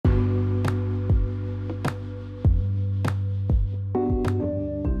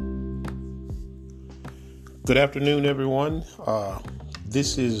Good afternoon, everyone.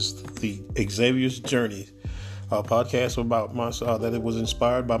 This is the Xavier's Journey, a podcast about that it was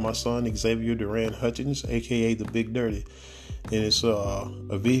inspired by my son Xavier Duran Hutchins, aka the Big Dirty, and it's a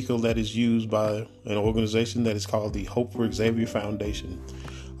vehicle that is used by an organization that is called the Hope for Xavier Foundation.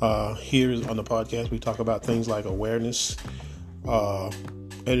 Here on the podcast, we talk about things like awareness,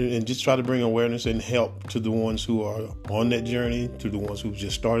 and just try to bring awareness and help to the ones who are on that journey, to the ones who've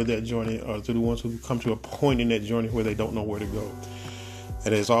just started that journey, or to the ones who've come to a point in that journey where they don't know where to go.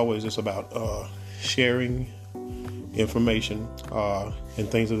 And as always, it's about sharing information and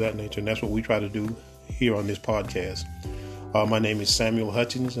things of that nature. And that's what we try to do here on this podcast. My name is Samuel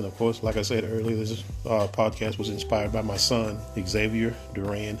Hutchins. And of course, like I said earlier, this podcast was inspired by my son, Xavier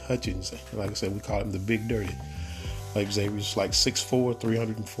Duran Hutchins. Like I said, we call him the Big Dirty. Xavier's like 6'4",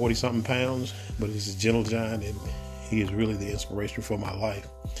 340 something pounds, but he's a gentle giant, and he is really the inspiration for my life.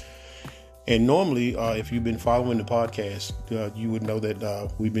 And normally, if you've been following the podcast, you would know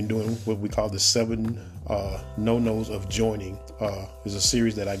that we've been doing what we call the 7 no-nos of joining. It's a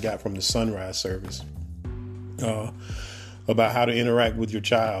series that I got from the Sunrise service about how to interact with your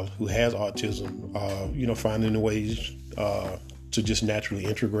child who has autism, finding the ways to just naturally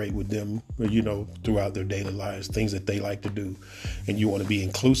integrate with them, throughout their daily lives, things that they like to do, and you want to be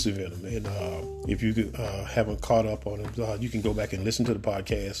inclusive in them. And if you haven't caught up on it, you can go back and listen to the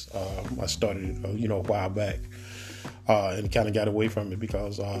podcast. I started it, a while back, and kind of got away from it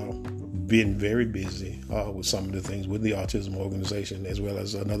because being very busy with some of the things with the autism organization, as well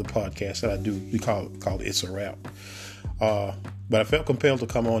as another podcast that I do, we called It's a Wrap. But I felt compelled to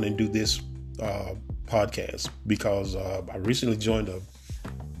come on and do this podcast because I recently joined a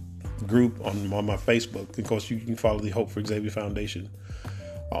group on my Facebook. Of course, you can follow the Hope for Xavier Foundation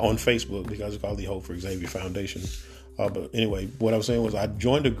on Facebook because it's called the Hope for Xavier Foundation. But anyway, what I was saying was I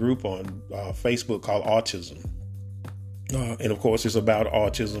joined a group on Facebook called Autism. And of course, it's about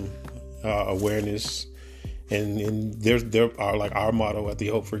autism awareness. And there are like our motto at the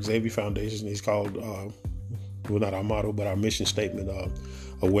Hope for Xavier Foundation is called, not our motto, but our mission statement of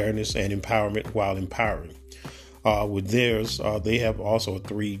awareness and empowerment while empowering. With theirs, they have also a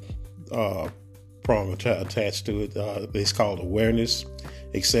 3-prong attached to it. It's called awareness,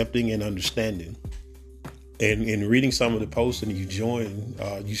 accepting, and understanding. And in reading some of the posts and you join,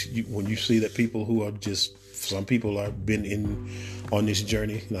 when you see that people who are some people have been on this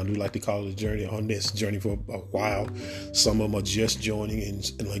journey, and I do like to call it a journey, on this journey for a while. Some of them are just joining,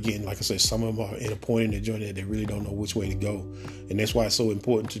 and again, like I said, some of them are in a point in their journey that they really don't know which way to go. And that's why it's so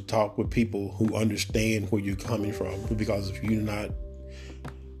important to talk with people who understand where you're coming from, because if you're not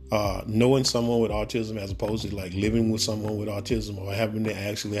knowing someone with autism as opposed to like living with someone with autism, or having to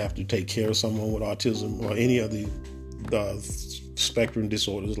actually have to take care of someone with autism or any of the spectrum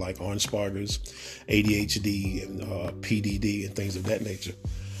disorders like Asperger's, ADHD, and PDD, and things of that nature.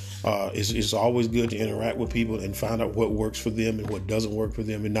 It's always good to interact with people and find out what works for them and what doesn't work for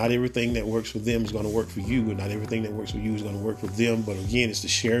them. And not everything that works for them is going to work for you, and not everything that works for you is going to work for them. But again, it's the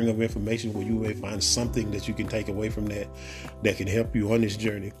sharing of information where you may find something that you can take away from that can help you on this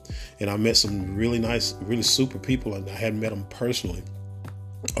journey. And I met some really nice, really super people, and I hadn't met them personally.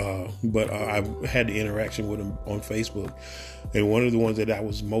 But I had the interaction with them on Facebook, and one of the ones that I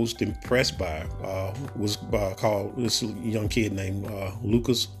was most impressed by was called this young kid named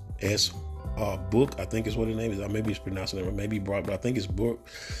Lucas S. Book, I think is what his name is. Maybe he's pronouncing it, or maybe Brock, but I think it's Book.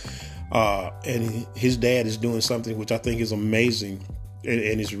 And his dad is doing something which I think is amazing,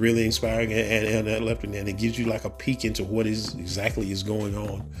 and it's really inspiring and uplifting, and it gives you like a peek into what exactly is going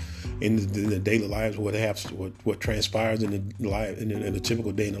on in the daily lives, what transpires in the life, in a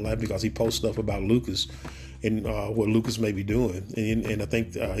typical day in the life, because he posts stuff about Lucas and what Lucas may be doing, and I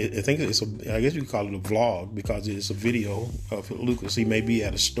think it's I guess you could call it a vlog, because it's a video of Lucas. He may be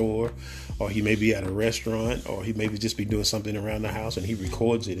at a store, or he may be at a restaurant, or he may just be doing something around the house, and he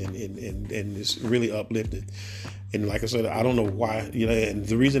records it, and it's really uplifting. And like I said, I don't know why, and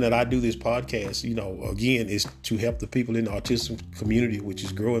the reason that I do this podcast, again, is to help the people in the autism community, which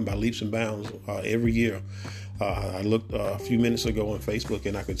is growing by leaps and bounds every year. I looked a few minutes ago on Facebook,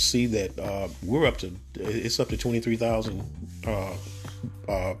 and I could see that it's up to 23,000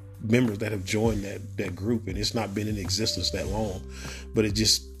 members that have joined that group, and it's not been in existence that long. But it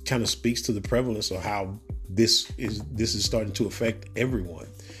just kind of speaks to the prevalence of how this is starting to affect everyone.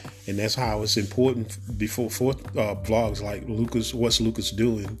 And that's how it's important for blogs like Lucas, What's Lucas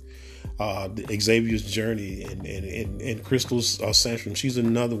Doing, Xavier's Journey, and Crystal's Sandstrom. She's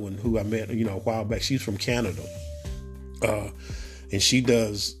another one who I met, a while back. She's from Canada. And she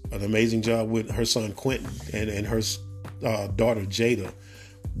does an amazing job with her son Quentin and her daughter Jada,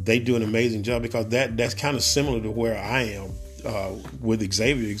 they do an amazing job, because that's kind of similar to where I am with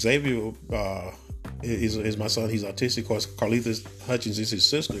Xavier. Xavier is my son. He's autistic. Of course, Carlitha Hutchins is his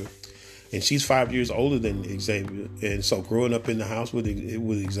sister, and she's 5 years older than Xavier. And so growing up in the house with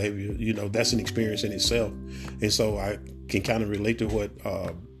Xavier, that's an experience in itself. And so I can kind of relate to what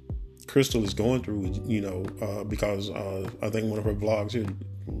Crystal is going through, because I think one of her blogs here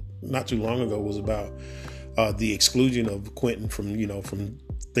not too long ago was about the exclusion of Quentin from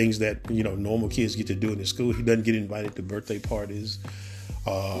things that normal kids get to do in the school. He doesn't get invited to birthday parties,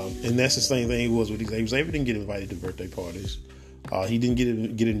 and that's the same thing it was with Xavier. Xavier didn't get invited to birthday parties. He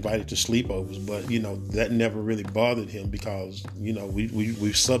didn't get invited to sleepovers, but that never really bothered him, because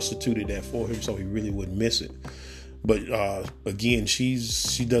we substituted that for him so he really wouldn't miss it. But again, she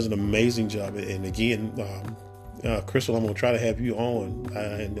does an amazing job, and again, Crystal, I'm gonna try to have you on.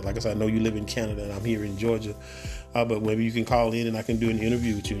 And like I said, I know you live in Canada, and I'm here in Georgia. But maybe you can call in, and I can do an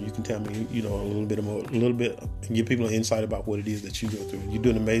interview with you, and you can tell me, a little bit, and give people an insight about what it is that you go through. You do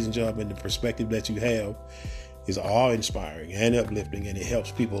an amazing job, and the perspective that you have is awe-inspiring and uplifting, and it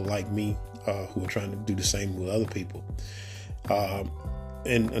helps people like me who are trying to do the same with other people.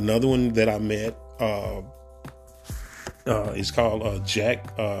 And another one that I met is called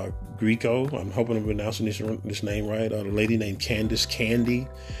Jack Greco. I'm hoping I'm pronouncing this name right. A lady named Candace Candy.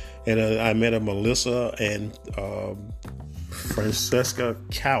 And I met a Melissa and Francesca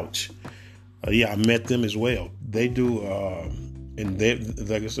Couch. I met them as well. They do, and they,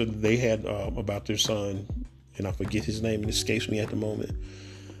 like I said, they had about their son, and I forget his name, it escapes me at the moment.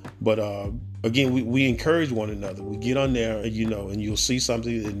 But again, we encourage one another. We get on there, and you'll see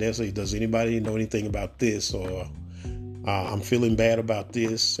something, and they'll say, "Does anybody know anything about this?" Or I'm feeling bad about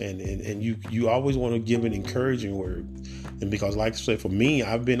this, and you always want to give an encouraging word. And because, like I said, for me,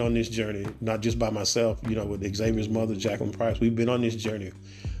 I've been on this journey, not just by myself, with Xavier's mother, Jacqueline Price. We've been on this journey.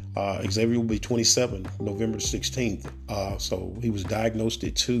 Xavier will be 27, November 16th. So he was diagnosed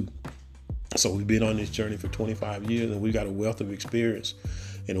at 2. So we've been on this journey for 25 years, and we've got a wealth of experience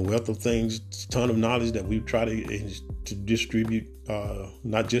and a wealth of things, ton of knowledge that we try to distribute,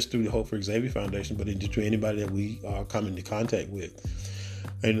 not just through the Hope for Xavier Foundation, but to anybody that we come into contact with.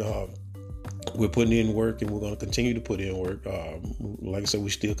 And we're putting in work, and we're going to continue to put in work. Like I said, we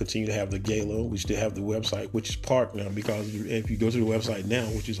still continue to have the gala. We still have the website, which is parked now, because if you go to the website now,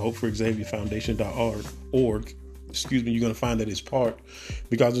 which is hopeforxavierfoundation.org, you're going to find that it's parked,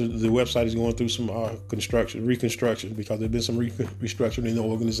 because the website is going through some reconstruction, because there's been some restructuring in the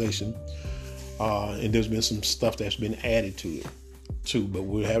organization, and there's been some stuff that's been added to it too, but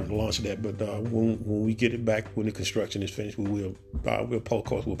we haven't launched that. But when we get it back, when the construction is finished, we'll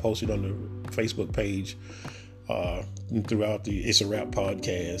post it on the Facebook page, throughout the It's a Wrap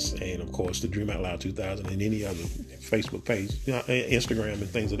podcast, and of course the Dream Out Loud 2000, and any other Facebook page, Instagram and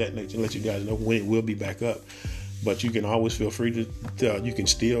things of that nature, to let you guys know when it will be back up. But you can always feel free to, you can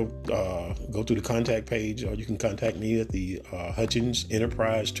still go to the contact page, or you can contact me at the Hutchins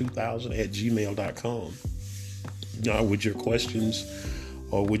Enterprise 2000 at gmail.com. With your questions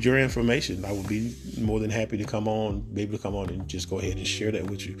or with your information. I would be more than happy to be able to come on and just go ahead and share that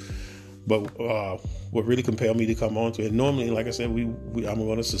with you. But what really compelled me to come on to it, normally, like I said, I'm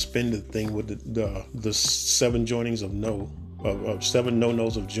going to suspend the thing with the 7 joinings of 7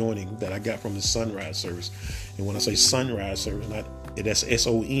 no-nos of joining that I got from the Sunrise service. And when I say Sunrise service, that's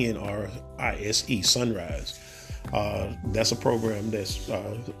SONRISE, Sunrise. That's a program that's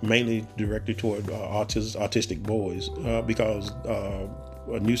mainly directed toward autistic boys, because a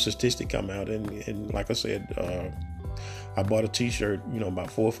new statistic come out, and like I said, I bought a t-shirt about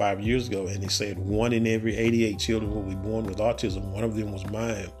 4 or 5 years ago, and it said 1 in every 88 children will be born with autism. One of them was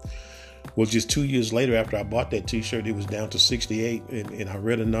mine. Well, just 2 years later, after I bought that t-shirt, it was down to 68, and I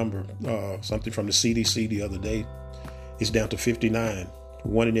read a number, something from the CDC the other day. It's down to 59,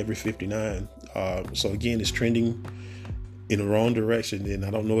 1 in every 59. So again, it's trending in the wrong direction, and I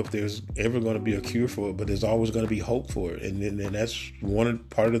don't know if there's ever going to be a cure for it, but there's always going to be hope for it. And that's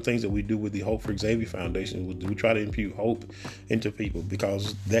part of the things that we do with the Hope for Xavier Foundation. We try to impute hope into people,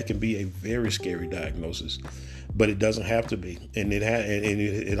 because that can be a very scary diagnosis, but it doesn't have to be. And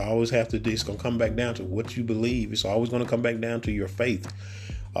it always have to. It's going to come back down to what you believe. It's always going to come back down to your faith,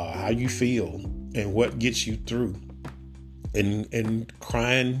 how you feel, and what gets you through. And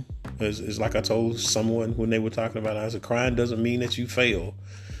crying is like I told someone when they were talking about it, I said, crying doesn't mean that you fail.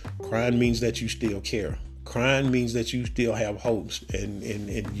 Crying means that you still care. Crying means that you still have hopes,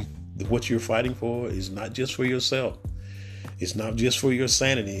 and what you're fighting for is not just for yourself. It's not just for your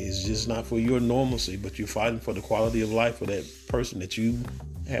sanity. It's just not for your normalcy, but you're fighting for the quality of life for that person that you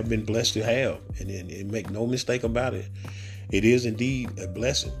have been blessed to have. And make no mistake about it. It is indeed a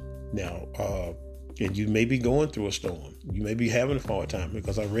blessing. Now, and you may be going through a storm. You may be having a hard time,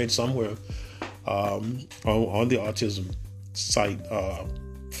 because I read somewhere on the autism site,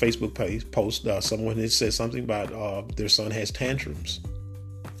 Facebook page post, someone had said something about their son has tantrums,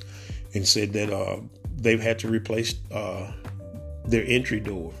 and said that they've had to replace their entry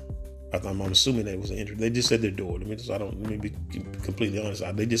door. I'm assuming that it was an entry. They just said their door. Let me be completely honest.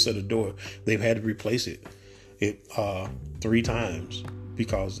 They just said a door. They've had to replace it 3 times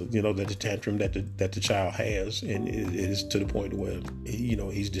because that the tantrum that the child has, and it is to the point where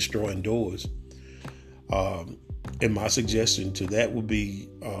he's destroying doors. And my suggestion to that would be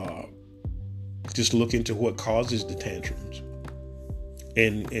just look into what causes the tantrums.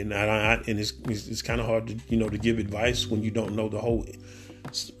 And it's kind of hard to give advice when you don't know the whole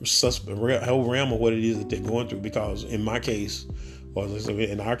realm of what it is that they're going through. Because in my case, or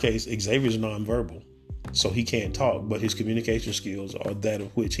in our case, Xavier's nonverbal, so he can't talk, but his communication skills are that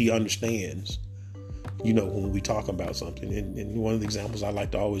of which he understands. When we talk about something, and one of the examples I like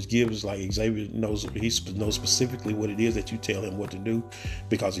to always give is like Xavier knows specifically what it is that you tell him what to do,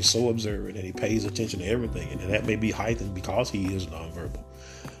 because he's so observant and he pays attention to everything, and that may be heightened because he is nonverbal.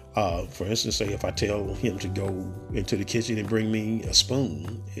 For instance, say if I tell him to go into the kitchen and bring me a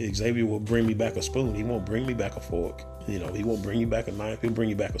spoon, Xavier will bring me back a spoon. He won't bring me back a fork. He won't bring you back a knife. He'll bring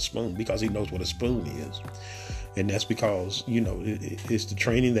you back a spoon, because he knows what a spoon is. And that's because, it's the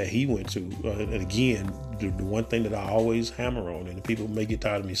training that he went to. And again, the one thing that I always hammer on, and people may get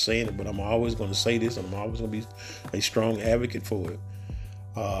tired of me saying it, but I'm always going to say this, and I'm always going to be a strong advocate for it.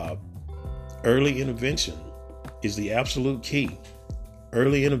 Early intervention is the absolute key.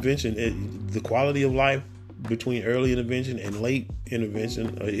 Early intervention, the quality of life between early intervention and late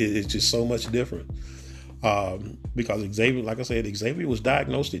intervention is just so much different. Because Xavier, like I said, Xavier was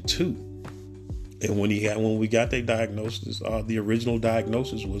diagnosed at 2. And when we got that diagnosis, the original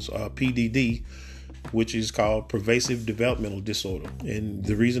diagnosis was PDD, which is called pervasive developmental disorder. And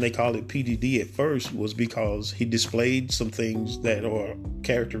the reason they called it PDD at first was because he displayed some things that are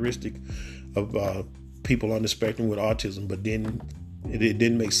characteristic of people on the spectrum with autism, but then it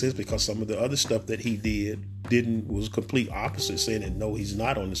didn't make sense because some of the other stuff that he was complete opposite, saying that no, he's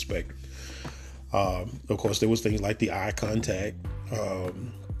not on the spectrum. Of course, there was things like the eye contact,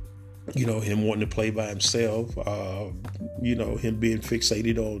 him wanting to play by himself, him being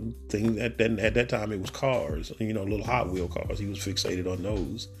fixated on things. At that time, it was cars, little Hot Wheel cars. He was fixated on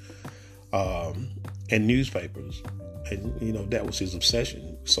those, and newspapers. And, that was his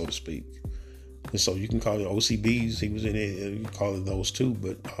obsession, so to speak. And so you can call it OCBs. He was in it, and you can call it those too.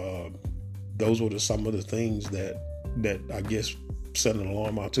 But those were some of the things that I guess set an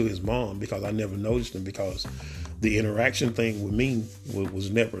alarm out to his mom, because I never noticed them, because the interaction thing with me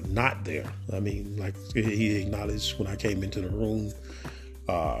was never not there. I mean, like he acknowledged when I came into the room.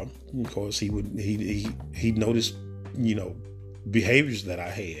 Of course, he noticed, behaviors that I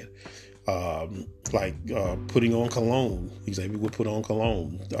had, like putting on cologne. Xavier would put on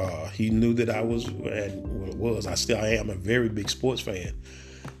cologne. He knew that I was, and I am a very big sports fan.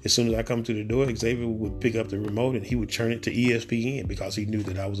 As soon as I come to the door, Xavier would pick up the remote and he would turn it to ESPN, because he knew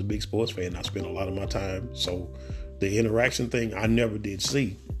that I was a big sports fan. I spent a lot of my time. So the interaction thing I never did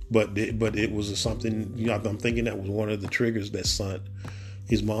see, but it was something, I'm thinking that was one of the triggers that sent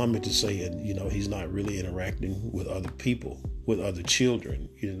his mom into saying, he's not really interacting with other people, with other children.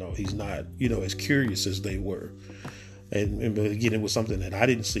 He's not, as curious as they were. And again, it was something that I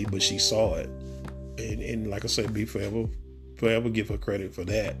didn't see, but she saw it. And like I said, be forever give her credit for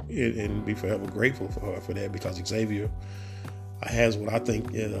that, and be forever grateful for her for that, because Xavier has what I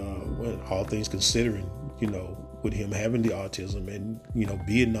think, when all things considering, with him having the autism and,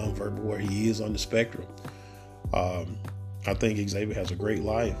 being nonverbal where he is on the spectrum, I think Xavier has a great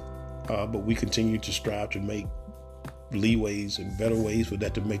life, but we continue to strive to make leeways and better ways for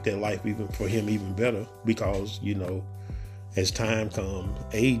that, to make that life even better, because, as time comes,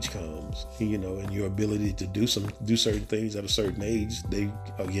 age comes, and your ability to do certain things at a certain age, they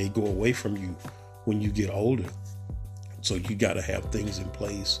go away from you when you get older. So you got to have things in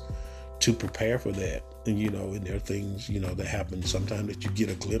place to prepare for that. And, and there are things, that happen sometimes that you get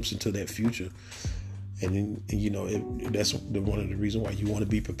a glimpse into that future. And that's one of the reasons why you want to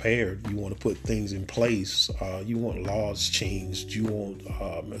be prepared. You want to put things in place. You want laws changed. You want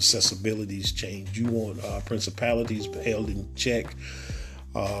accessibilities changed. You want principalities held in check.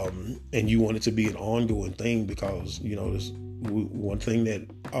 And you want it to be an ongoing thing, because, there's one thing that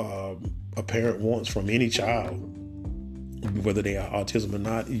a parent wants from any child, whether they are autism or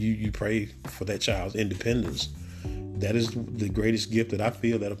not, you pray for that child's independence. that is the greatest gift that I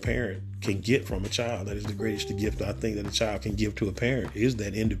feel that a parent can get from a child. That is the greatest gift I think that a child can give to a parent, is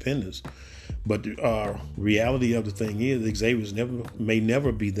that independence. But the reality of the thing is, Xavier may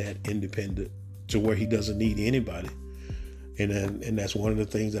never be that independent to where he doesn't need anybody. And that's one of the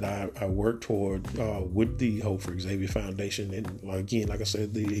things that I work toward with the Hope for Xavier Foundation. And again, like I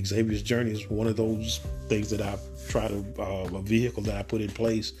said, the Xavier's Journey is one of those things that I've tried a vehicle that I put in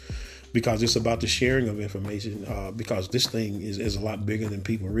place, because it's about the sharing of information, because this thing is a lot bigger than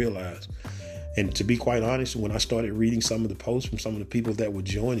people realize. And to be quite honest, when I started reading some of the posts from some of the people that were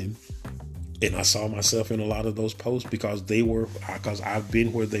joining, and I saw myself in a lot of those posts because I've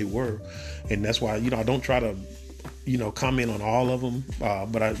been where they were. And that's why, I don't try to, comment on all of them.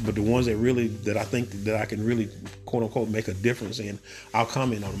 But the ones that I think that I can really, quote unquote, make a difference in, I'll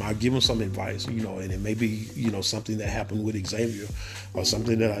comment on them. I'll give them some advice, and it may be, something that happened with Xavier, or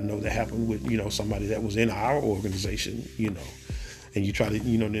something that I know that happened with, somebody that was in our organization, and you try to,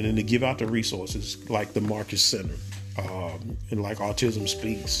 and to give out the resources like the Marcus Center, and like Autism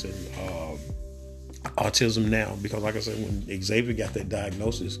Speaks, and Autism Now, because like I said, when Xavier got that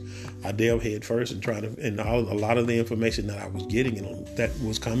diagnosis, I delved head first and a lot of the information that I was getting, that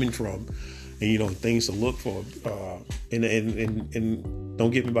was coming from, and things to look for, and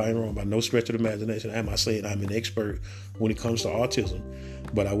don't get me wrong, by no stretch of the imagination am I saying I'm an expert when it comes to autism,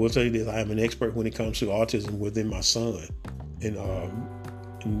 but I will tell you this: I am an expert when it comes to autism within my son, and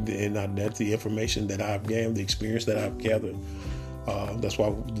that's the information that I've gathered, the experience that I've gathered. That's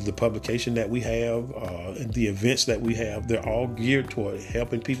why the publication that we have, and the events that we have, they're all geared toward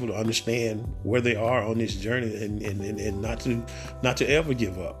helping people to understand where they are on this journey, and not to ever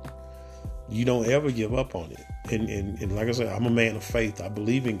give up. You don't ever give up on it. And like I said, I'm a man of faith. I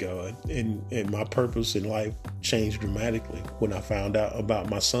believe in God, and my purpose in life changed dramatically when I found out about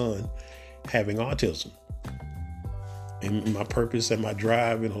my son having autism. And my purpose and my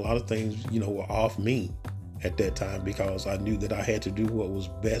drive and a lot of things, were off me at that time, because I knew that I had to do what was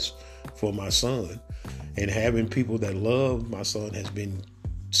best for my son. And having people that love my son has been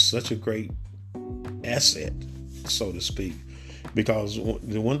such a great asset, so to speak. Because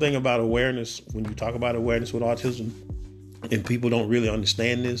the one thing about awareness, when you talk about awareness with autism, and people don't really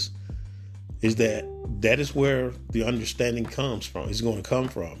understand this, is that is where the understanding comes from. It's going to come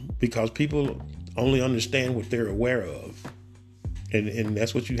from, because people only understand what they're aware of. And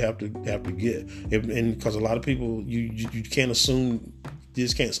that's what you have to get. And because a lot of people, you can't assume, you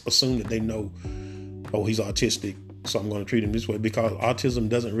just can't assume that they know, oh, he's autistic, so I'm going to treat him this way, because autism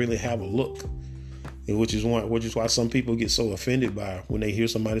doesn't really have a look. And which is why some people get so offended by when they hear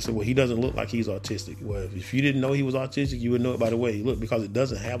somebody say, well, he doesn't look like he's autistic. Well, if you didn't know he was autistic, you would know it by the way he looked, because it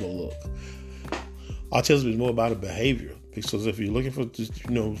doesn't have a look. Autism is more about a behavior. Because if you're looking for,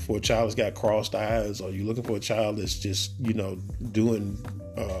 for a child that's got crossed eyes, or you're looking for a child that's just, doing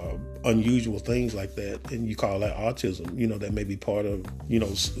unusual things like that, and you call that autism, that may be part of,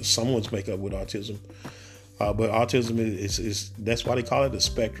 someone's makeup with autism. But autism is that's why they call it a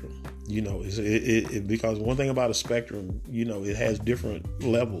spectrum. Because one thing about a spectrum, it has different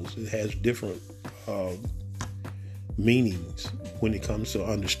levels. It has different meanings when it comes to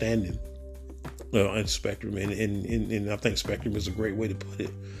understanding. And spectrum, and I think spectrum is a great way to put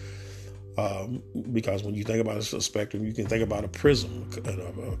it, because when you think about a spectrum, you can think about a prism,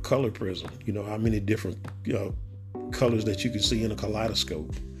 a color prism. How many different colors that you can see in a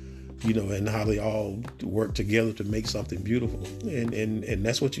kaleidoscope, and how they all work together to make something beautiful. And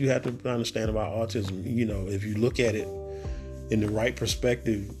that's what you have to understand about autism. If you look at it in the right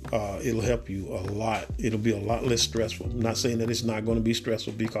perspective, it'll help you a lot. It'll be a lot less stressful. I'm not saying that it's not going to be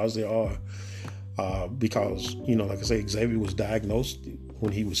stressful, because there are. Because, like I say, Xavier was diagnosed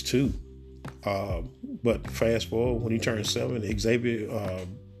when he was 2. But fast forward, when he turned 7, Xavier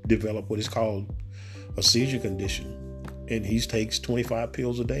developed what is called a seizure condition. And he takes 25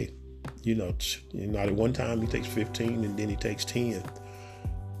 pills a day. Not at one time he takes 15, and then he takes 10.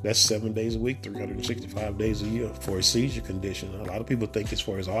 That's 7 days a week, 365 days a year for a seizure condition. A lot of people think it's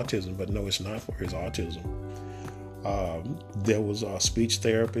for his autism, but no, it's not for his autism. There was a speech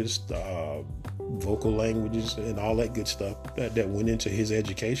therapist, vocal languages, and all that good stuff that went into his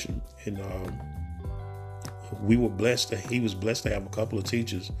education. And he was blessed to have a couple of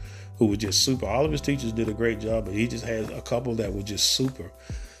teachers who were just super. All of his teachers did a great job, but he just had a couple that were just super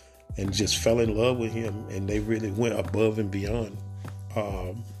and just fell in love with him. And they really went above and beyond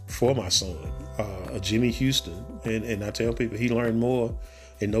for my son, Jimmy Houston. And I tell people, he learned more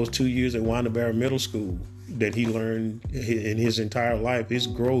in those 2 years at Wanda Barra Middle School that he learned in his entire life. His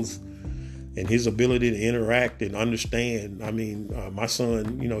growth and his ability to interact and understand. I mean, my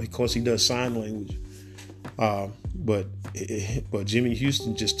son, of course, he does sign language. But Jimmy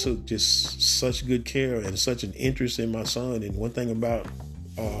Houston just took such good care and such an interest in my son. And one thing about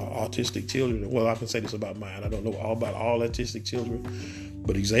autistic children, well, I can say this about mine. I don't know all about all autistic children,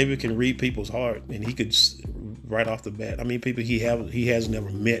 but Xavier can read people's heart, and he could right off the bat. I mean, people he has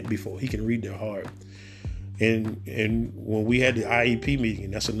never met before, he can read their heart. And when we had the IEP meeting,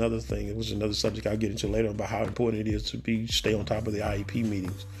 and that's another thing. It was another subject I'll get into later about how important it is to stay on top of the IEP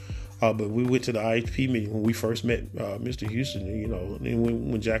meetings. But we went to the IEP meeting when we first met Mr. Houston.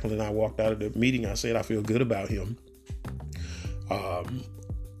 And when Jacqueline and I walked out of the meeting, I said I feel good about him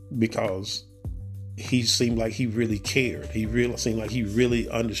because he seemed like he really cared. He really seemed like he really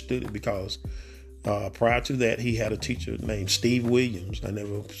understood it, because prior to that, he had a teacher named Steve Williams. I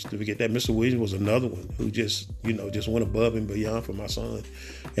never forget that. Mr. Williams was another one who just went above and beyond for my son,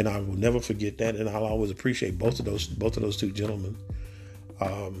 and I will never forget that. And I'll always appreciate both of those two gentlemen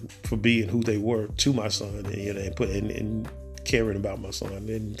for being who they were to my son, and caring about my son.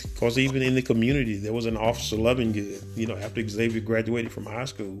 And of course, even in the community, there was an Officer Lovingood. After Xavier graduated from high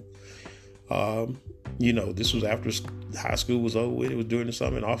school. This was after high school was over with. It was during the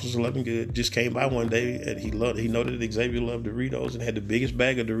summer, and Officer Lovingood just came by one day, and he noted that Xavier loved Doritos and had the biggest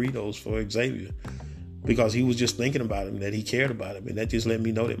bag of Doritos for Xavier, because he was just thinking about him, that he cared about him. And that just let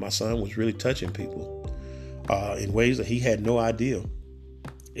me know that my son was really touching people in ways that he had no idea.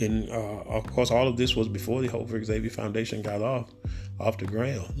 And of course, all of this was before the Hope for Xavier Foundation got off the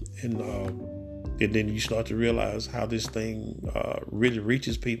ground. And then you start to realize how this thing really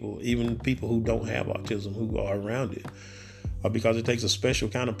reaches people, even people who don't have autism, who are around it, because it takes a special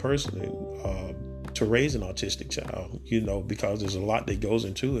kind of person to raise an autistic child, because there's a lot that goes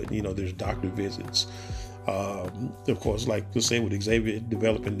into it. There's doctor visits. Of course, like let's say with Xavier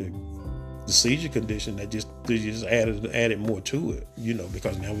developing the seizure condition, they just added more to it,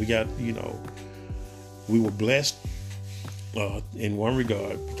 because now we got, we were blessed in one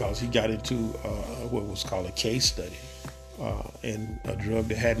regard, because he got into what was called a case study, and a drug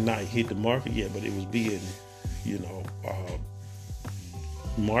that had not hit the market yet, but it was being,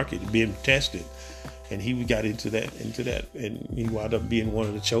 marketed, being tested, and he got into that, and he wound up being one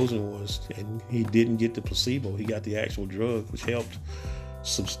of the chosen ones. And he didn't get the placebo; he got the actual drug, which helped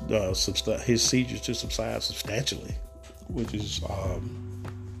his seizures to subside substantially, which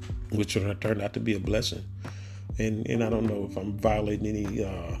turned out to be a blessing. And I don't know if I'm violating any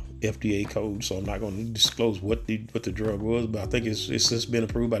FDA code, so I'm not going to disclose what the drug was, but I think it's just been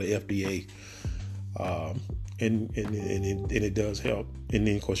approved by the FDA, and it does help. And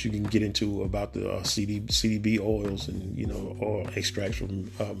then of course you can get into about the CBD oils and oil extracts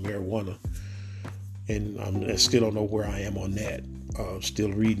from marijuana. And I still don't know where I am on that.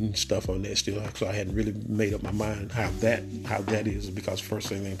 Still reading stuff on that. So I hadn't really made up my mind how that is, because first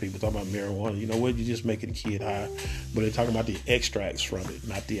thing people talk about marijuana, you're just making a kid high, but they're talking about the extracts from it,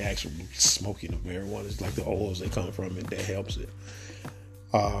 not the actual smoking of marijuana. It's like the oils that come from it that helps it.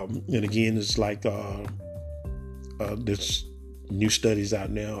 And again, it's like there's new studies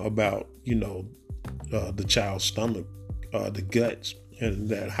out now about the child's stomach, the guts. And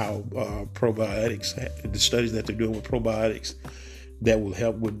that how probiotics, the studies that they're doing with probiotics that will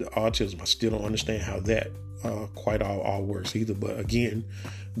help with the autism. I still don't understand how that quite all works either. But again,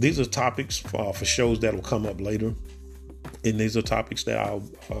 these are topics for shows that will come up later. And these are topics that I'll,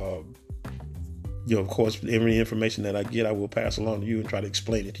 of course, every information that I get, I will pass along to you and try to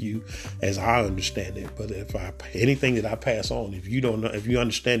explain it to you as I understand it. But anything that I pass on, if you don't know, if you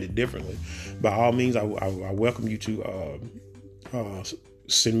understand it differently, by all means, I welcome you to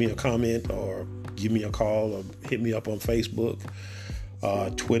send me a comment or give me a call or hit me up on Facebook,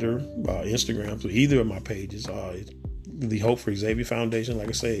 Twitter, Instagram, so either of my pages. The Hope for Xavier Foundation, like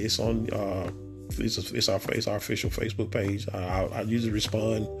I say, it's on. It's our official Facebook page. I usually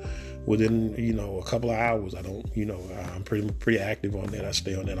respond within a couple of hours. I don't I'm pretty active on that. I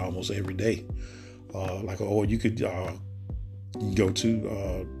stay on that almost every day. Or you could go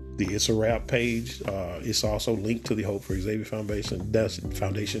to the It's a Wrap page. It's also linked to the Hope for Xavier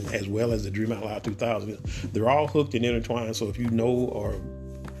Foundation, as well as the Dream Out Loud 2000. They're all hooked and intertwined. So if you know, or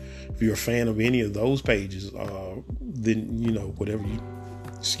if you're a fan of any of those pages, then whatever you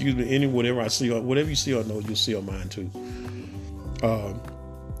see or know, you'll see on mine too.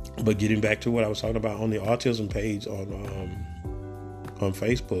 But getting back to what I was talking about on the autism page on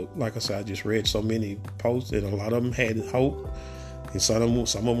Facebook, like I said, I just read so many posts, and a lot of them had hope. And some of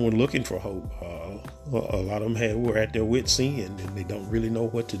them were looking for hope. A lot of them were at their wit's end, and they don't really know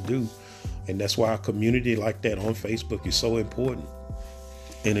what to do. And that's why a community like that on Facebook is so important.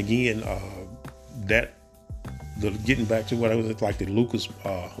 And again, getting back to what I was like the Lucas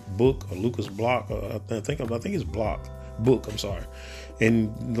book or Lucas block. I think it's book. I'm sorry.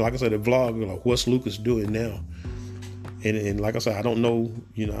 And like I said, the vlog, like, what's Lucas doing now? And like I said, I don't know,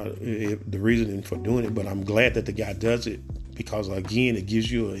 the reasoning for doing it, but I'm glad that the guy does it, because again, it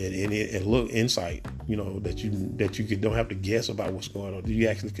gives you a look insight, that you don't have to guess about what's going on. You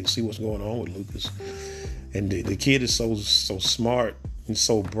actually can see what's going on with Lucas. And the kid is so smart and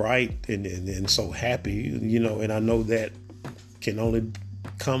so bright and so happy, and I know that can only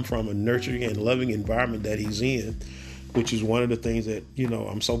come from a nurturing and loving environment that he's in, which is one of the things that,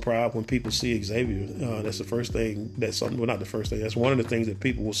 I'm so proud when people see Xavier. That's the first thing, not the first thing, that's one of the things that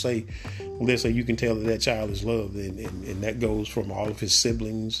people will say. They'll say you can tell that child is loved, and that goes from all of his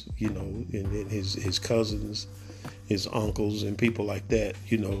siblings, and his cousins, his uncles, and people like that,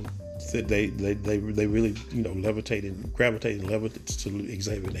 that they really, gravitate to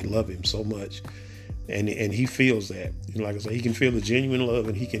Xavier. They love him so much. And he feels that. Like I said, he can feel the genuine love,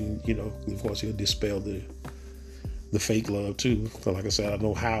 and he can, of course, he'll dispel the fake love too. So like I said, I don't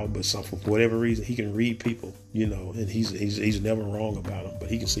know how, but for whatever reason, he can read people, and he's never wrong about them, but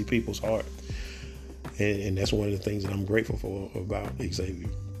he can see people's heart. And that's one of the things that I'm grateful for about Xavier.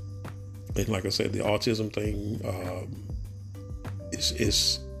 And like I said, the autism thing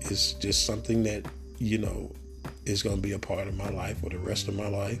is just something that, is going to be a part of my life for the rest of my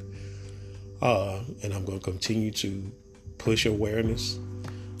life. And I'm going to continue to push awareness,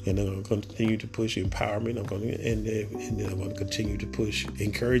 and I'm going to continue to push empowerment. And then I'm going to continue to push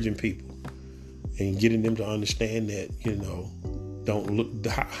encouraging people and getting them to understand that, don't look,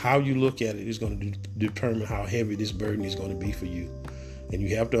 how you look at it is going to determine how heavy this burden is going to be for you. And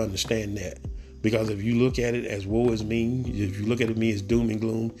you have to understand that. Because if you look at it as woe is me, if you look at me as doom and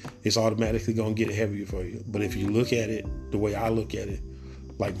gloom, it's automatically going to get heavier for you. But if you look at it the way I look at it,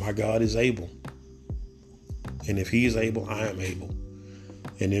 like my God is able. And if he is able, I am able.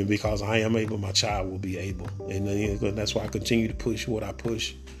 And then because I am able, my child will be able. And then that's why I continue to push what I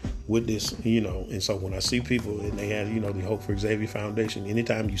push with this, And so when I see people and they have, the Hope for Xavier Foundation,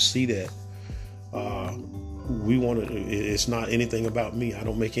 anytime you see that, it's not anything about me. I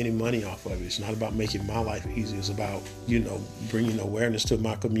don't make any money off of it. It's not about making my life easy. It's about, bringing awareness to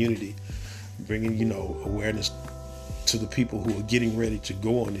my community, bringing, awareness to the people who are getting ready to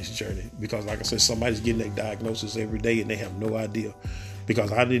go on this journey. Because like I said, somebody's getting their diagnosis every day and they have no idea.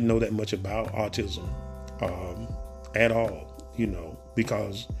 Because I didn't know that much about autism at all,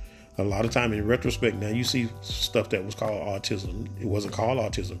 because a lot of time in retrospect, now you see stuff that was called autism. It wasn't called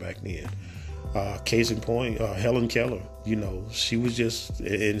autism back then. Case in point, Helen Keller, she was just,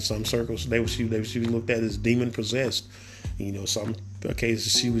 in some circles, she was looked at as demon possessed. Some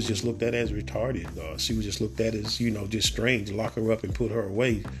cases she was just looked at as retarded. She was just looked at as, just strange. Lock her up and put her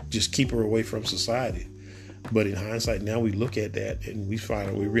away, just keep her away from society. But in hindsight, now we look at that and we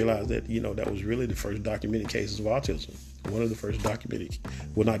realize that, that was really the first documented cases of autism. One of the first documented,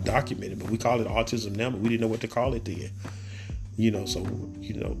 well, not documented, but we call it autism now, but we didn't know what to call it then.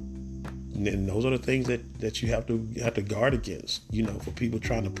 And those are the things that you have to guard against, for people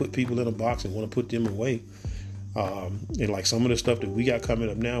trying to put people in a box and want to put them away. And like some of the stuff that we got coming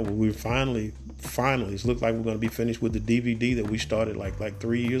up now, where we're finally, it looks like we're going to be finished with the DVD that we started like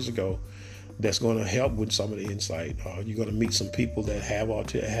 3 years ago. That's going to help with some of the insight. You're going to meet some people that had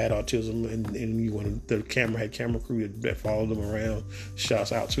autism, and you want the camera crew that followed them around.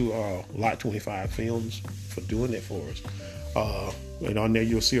 Shouts out to Lot 25 Films for doing that for us. And on there,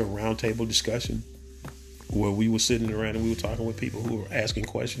 you'll see a roundtable discussion where we were sitting around and we were talking with people who were asking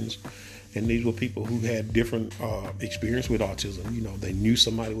questions. And these were people who had different experience with autism. They knew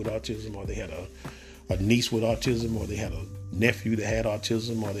somebody with autism, or they had a niece with autism, or they had a nephew that had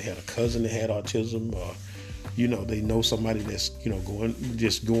autism, or they had a cousin that had autism, or they know somebody that's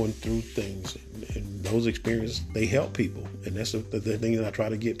going through things, and those experiences, they help people. And that's the thing that I try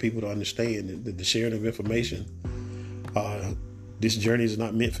to get people to understand, the sharing of information. This journey is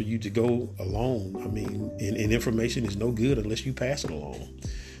not meant for you to go alone. I mean, and information is no good unless you pass it along.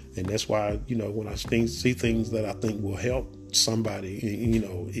 And that's why, when I see things that I think will help somebody,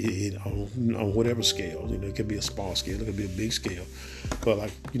 on whatever scale, it could be a small scale, it could be a big scale. But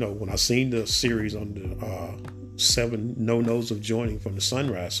when I seen the series on the 7 no-nos of joining from the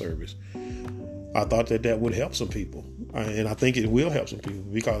Sunrise service, I thought that would help some people. And I think it will help some people,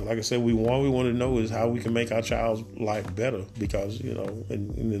 because like I said, we want to know is how we can make our child's life better. Because,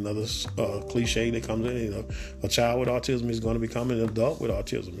 and another cliche that comes in, a child with autism is going to become an adult with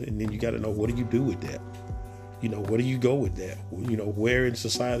autism. And then you got to know, what do you do with that? Where do you go with that? Where in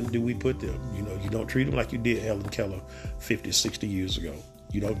society do we put them? You don't treat them like you did Helen Keller 50, 60 years ago.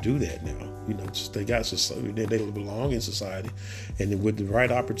 You don't do that now. They they belong in society, and with the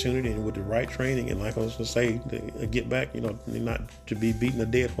right opportunity and with the right training, and like I was going to say, to get back, not to be beating a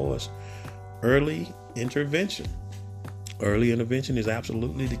dead horse. Early intervention. Early intervention is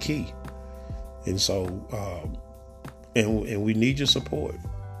absolutely the key, and so and we need your support.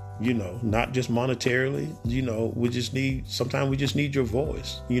 Not just monetarily. Sometimes we just need your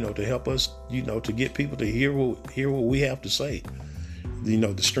voice. To help us. To get people to hear what we have to say.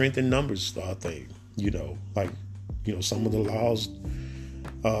 The strength in numbers thing, some of the laws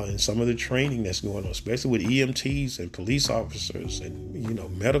and some of the training that's going on, especially with EMTs and police officers and,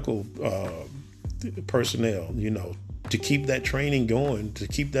 medical personnel, to keep that training going, to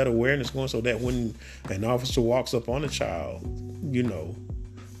keep that awareness going, so that when an officer walks up on a child,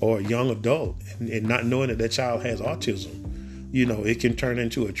 or a young adult and not knowing that child has autism, it can turn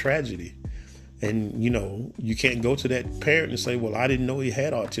into a tragedy. And, you can't go to that parent and say, well, I didn't know he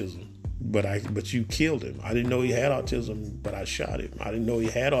had autism, but you killed him. I didn't know he had autism, but I shot him. I didn't know he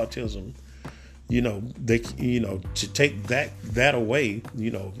had autism. To take that away,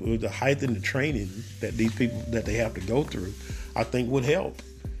 the height and the training that these people, that they have to go through, I think would help,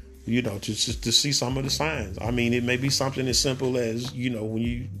 to see some of the signs. I mean, it may be something as simple as, when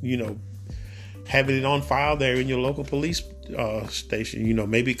you having it on file there in your local police station,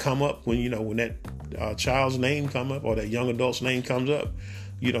 maybe come up when that child's name come up or that young adult's name comes up,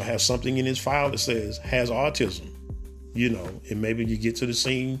 have something in his file that says has autism, and maybe you get to the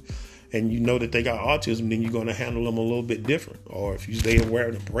scene and that they got autism, then you're going to handle them a little bit different. Or if they are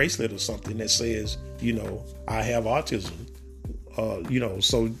wearing a bracelet or something that says, I have autism,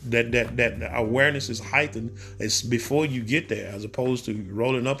 so that awareness is heightened. It's before you get there, as opposed to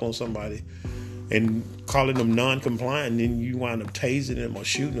rolling up on somebody and calling them non-compliant, and then you wind up tasing them or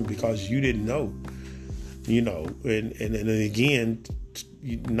shooting them because you didn't know, and again,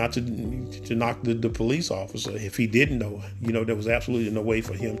 not to knock the police officer. If he didn't know, there was absolutely no way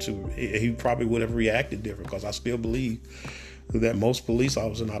for him to, he probably would have reacted different, because I still believe that most police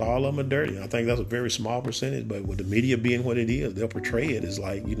officers, not all of them are dirty. I think that's a very small percentage, but with the media being what it is, they'll portray it as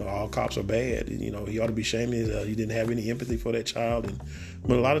like, all cops are bad. And, he ought to be ashamed he didn't have any empathy for that child.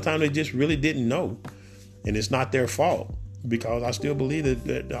 But a lot of times they just really didn't know. And it's not their fault, because I still believe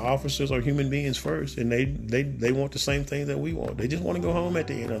that the officers are human beings first, and they want the same thing that we want. They just want to go home at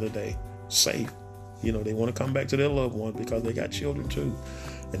the end of the day, safe. They want to come back to their loved ones, because they got children too.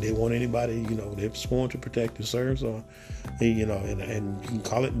 And they want anybody, they're sworn to protect and serve. So, and you can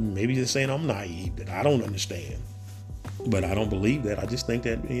call it, maybe they're saying I'm naive, that I don't understand. But I don't believe that. I just think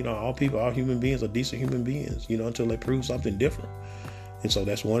that, all human beings are decent human beings, until they prove something different. And so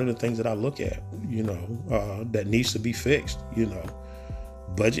that's one of the things that I look at, that needs to be fixed,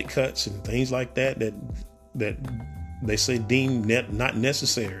 budget cuts and things like that they say deemed not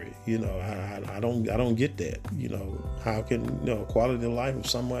necessary. I don't get that. How can quality of life of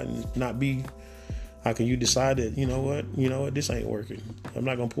someone not be? How can you decide that this ain't working? I'm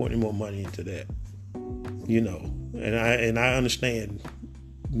not gonna pour any more money into that. And I understand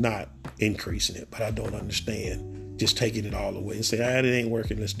not increasing it, but I don't understand just taking it all away and say, it ain't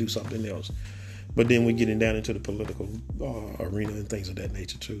working. Let's do something else. But then we're getting down into the political arena and things of that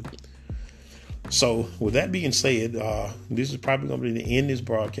nature too. So with that being said, this is probably going to be the end of this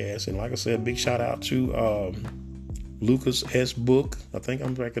broadcast. And like I said, big shout out to Lucas S. Book. I think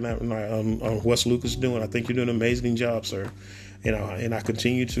I'm checking out on what's Lucas doing. I think you're doing an amazing job, sir. And I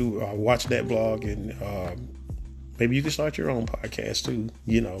continue to watch that blog, and maybe you can start your own podcast too.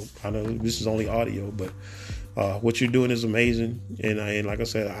 I know this is only audio, but what you're doing is amazing. And like I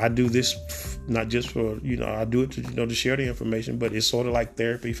said, I do this not just for, I do it to, to share the information, but it's sort of like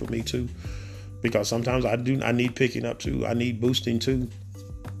therapy for me too. Because sometimes I need picking up too. I need boosting too.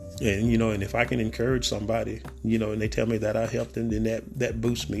 And, and if I can encourage somebody, and they tell me that I helped them, then that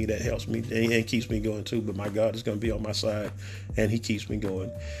boosts me, that helps me and keeps me going too. But my God is going to be on my side, and he keeps me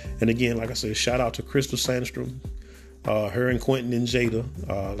going. And again, like I said, shout out to Crystal Sandstrom, her and Quentin and Jada.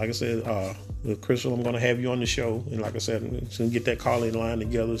 Like I said, Crystal, I'm going to have you on the show. And like I said, I'm going to get that call-in line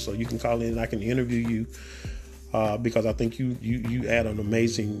together so you can call in and I can interview you. Because I think you add an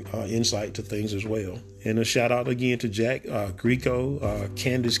amazing insight to things as well. And a shout out again to Jack Greco,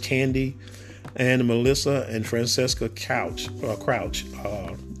 Candace Candy, and Melissa and Francesca Crouch.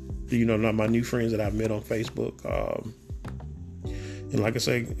 My new friends that I've met on Facebook. And like I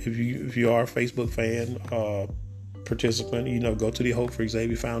say, if you are a Facebook fan, participant, go to the Hope for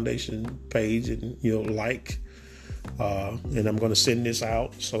Xavier Foundation page and like And I'm going to send this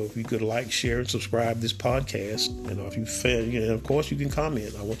out. So if you could like, share, and subscribe this podcast, and if you fail, of course you can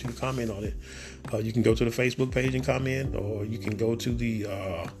comment. I want you to comment on it. You can go to the Facebook page and comment, or you can go to the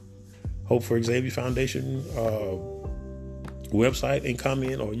Hope for Xavier Foundation website and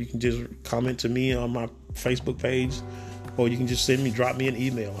comment, or you can just comment to me on my Facebook page, or you can just drop me an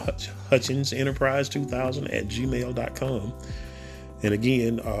email, hutchinsenterprise2000@gmail.com. And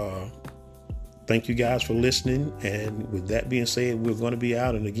again, thank you guys for listening. And with that being said, we're going to be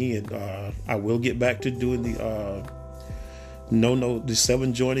out. And again, I will get back to doing the the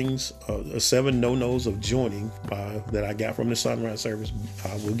 7 joinings, 7 no-nos of joining that I got from the Sunrise Service.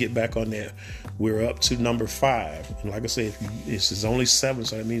 We'll get back on that. We're up to number 5. And like I said, this is only 7,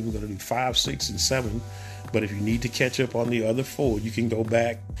 so that means we're going to do 5, 6, and 7. But if you need to catch up on the other 4, you can go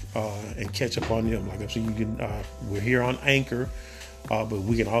back and catch up on them. Like I said, you can. We're here on Anchor. But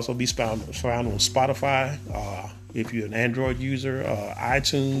we can also be found on Spotify. If you're an Android user,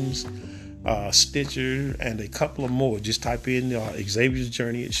 iTunes, Stitcher, and a couple of more. Just type in Xavier's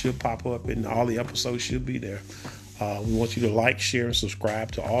Journey. It should pop up, and all the episodes should be there. We want you to like, share, and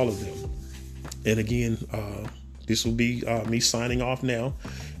subscribe to all of them. And again, this will be me signing off now.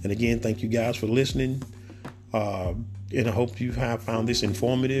 And again, thank you guys for listening. And I hope you have found this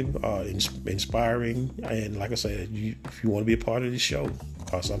informative, inspiring. And like I said, if you want to be a part of the show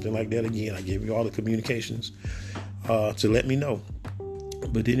or something like that, again, I gave you all the communications to let me know.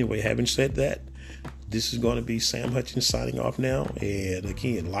 But anyway, having said that, this is going to be Sam Hutchins signing off now. And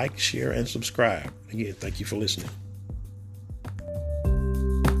again, like, share, and subscribe. Again, thank you for listening.